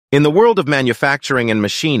In the world of manufacturing and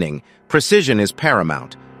machining, precision is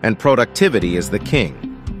paramount, and productivity is the king.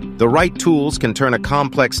 The right tools can turn a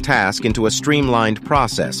complex task into a streamlined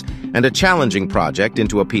process, and a challenging project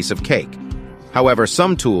into a piece of cake. However,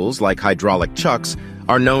 some tools, like hydraulic chucks,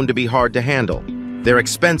 are known to be hard to handle. They're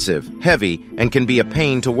expensive, heavy, and can be a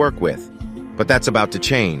pain to work with. But that's about to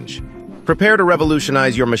change. Prepare to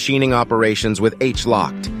revolutionize your machining operations with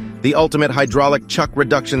HLock, the ultimate hydraulic chuck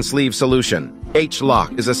reduction sleeve solution.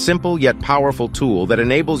 HLock is a simple yet powerful tool that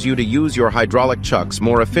enables you to use your hydraulic chucks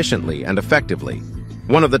more efficiently and effectively.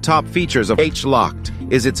 One of the top features of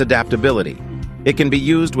HLock is its adaptability. It can be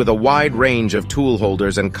used with a wide range of tool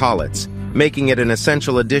holders and collets, making it an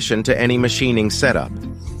essential addition to any machining setup.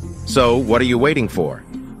 So, what are you waiting for?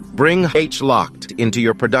 Bring HLock into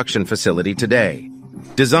your production facility today.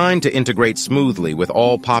 Designed to integrate smoothly with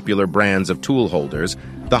all popular brands of tool holders,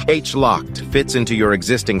 the HLock fits into your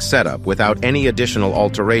existing setup without any additional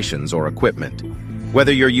alterations or equipment.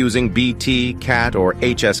 Whether you're using BT, CAT, or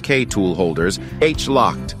HSK tool holders,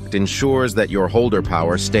 HLock ensures that your holder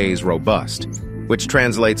power stays robust, which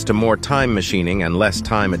translates to more time machining and less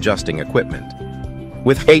time adjusting equipment.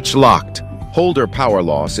 With HLock, holder power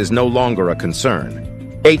loss is no longer a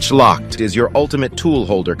concern. HLock is your ultimate tool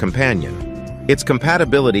holder companion. Its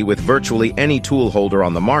compatibility with virtually any tool holder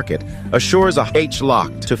on the market assures a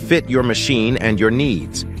HLock to fit your machine and your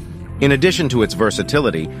needs. In addition to its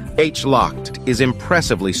versatility, HLock is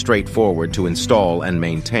impressively straightforward to install and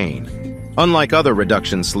maintain. Unlike other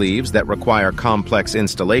reduction sleeves that require complex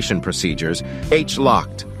installation procedures,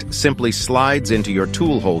 HLock simply slides into your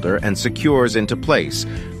tool holder and secures into place,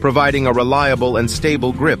 providing a reliable and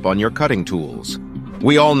stable grip on your cutting tools.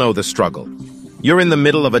 We all know the struggle. You're in the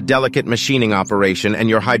middle of a delicate machining operation and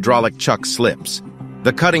your hydraulic chuck slips.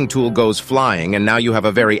 The cutting tool goes flying and now you have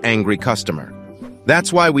a very angry customer.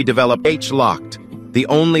 That's why we developed HLock, the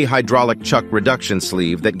only hydraulic chuck reduction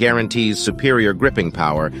sleeve that guarantees superior gripping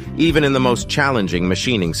power even in the most challenging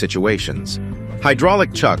machining situations.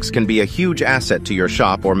 Hydraulic chucks can be a huge asset to your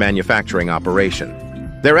shop or manufacturing operation.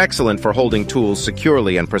 They're excellent for holding tools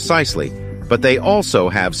securely and precisely, but they also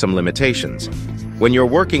have some limitations. When you're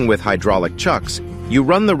working with hydraulic chucks, you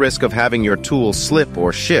run the risk of having your tool slip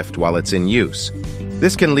or shift while it's in use.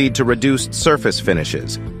 This can lead to reduced surface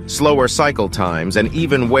finishes, slower cycle times, and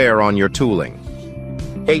even wear on your tooling.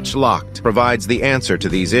 HLock provides the answer to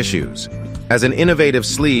these issues. As an innovative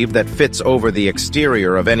sleeve that fits over the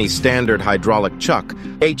exterior of any standard hydraulic chuck,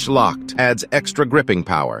 HLock adds extra gripping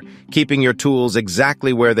power, keeping your tools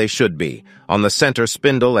exactly where they should be, on the center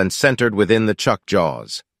spindle and centered within the chuck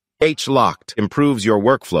jaws. HLock improves your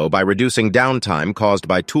workflow by reducing downtime caused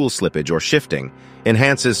by tool slippage or shifting,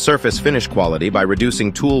 enhances surface finish quality by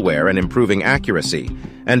reducing tool wear and improving accuracy,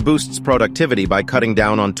 and boosts productivity by cutting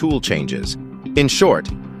down on tool changes. In short,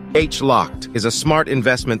 HLock is a smart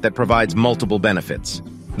investment that provides multiple benefits.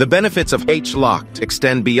 The benefits of HLock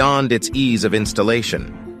extend beyond its ease of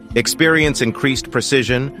installation. Experience increased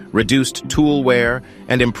precision, reduced tool wear,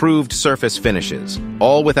 and improved surface finishes,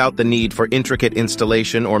 all without the need for intricate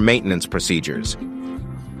installation or maintenance procedures.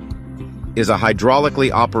 Is a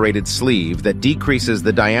hydraulically operated sleeve that decreases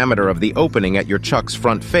the diameter of the opening at your chuck's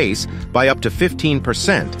front face by up to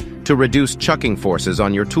 15% to reduce chucking forces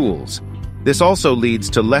on your tools. This also leads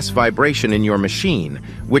to less vibration in your machine,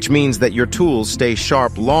 which means that your tools stay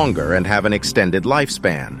sharp longer and have an extended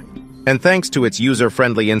lifespan. And thanks to its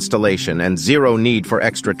user-friendly installation and zero need for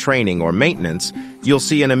extra training or maintenance, you'll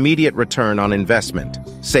see an immediate return on investment,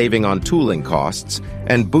 saving on tooling costs,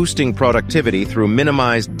 and boosting productivity through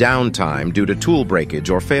minimized downtime due to tool breakage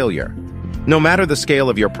or failure. No matter the scale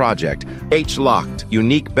of your project, HLock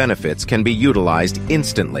unique benefits can be utilized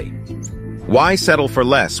instantly. Why settle for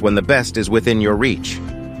less when the best is within your reach?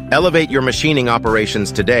 Elevate your machining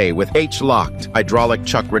operations today with HLock hydraulic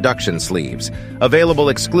chuck reduction sleeves, available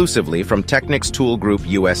exclusively from Techniks Tool Group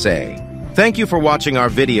USA. Thank you for watching our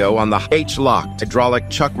video on the HLock hydraulic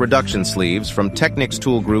chuck reduction sleeves from Techniks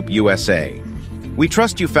Tool Group USA. We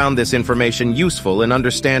trust you found this information useful in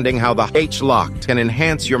understanding how the HLock can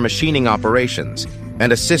enhance your machining operations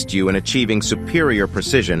and assist you in achieving superior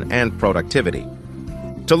precision and productivity.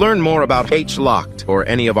 To learn more about HLock or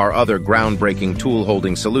any of our other groundbreaking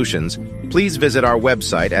tool-holding solutions, please visit our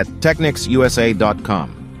website at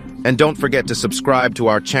techniksusa.com. And don't forget to subscribe to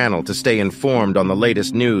our channel to stay informed on the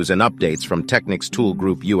latest news and updates from Techniks Tool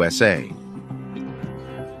Group USA.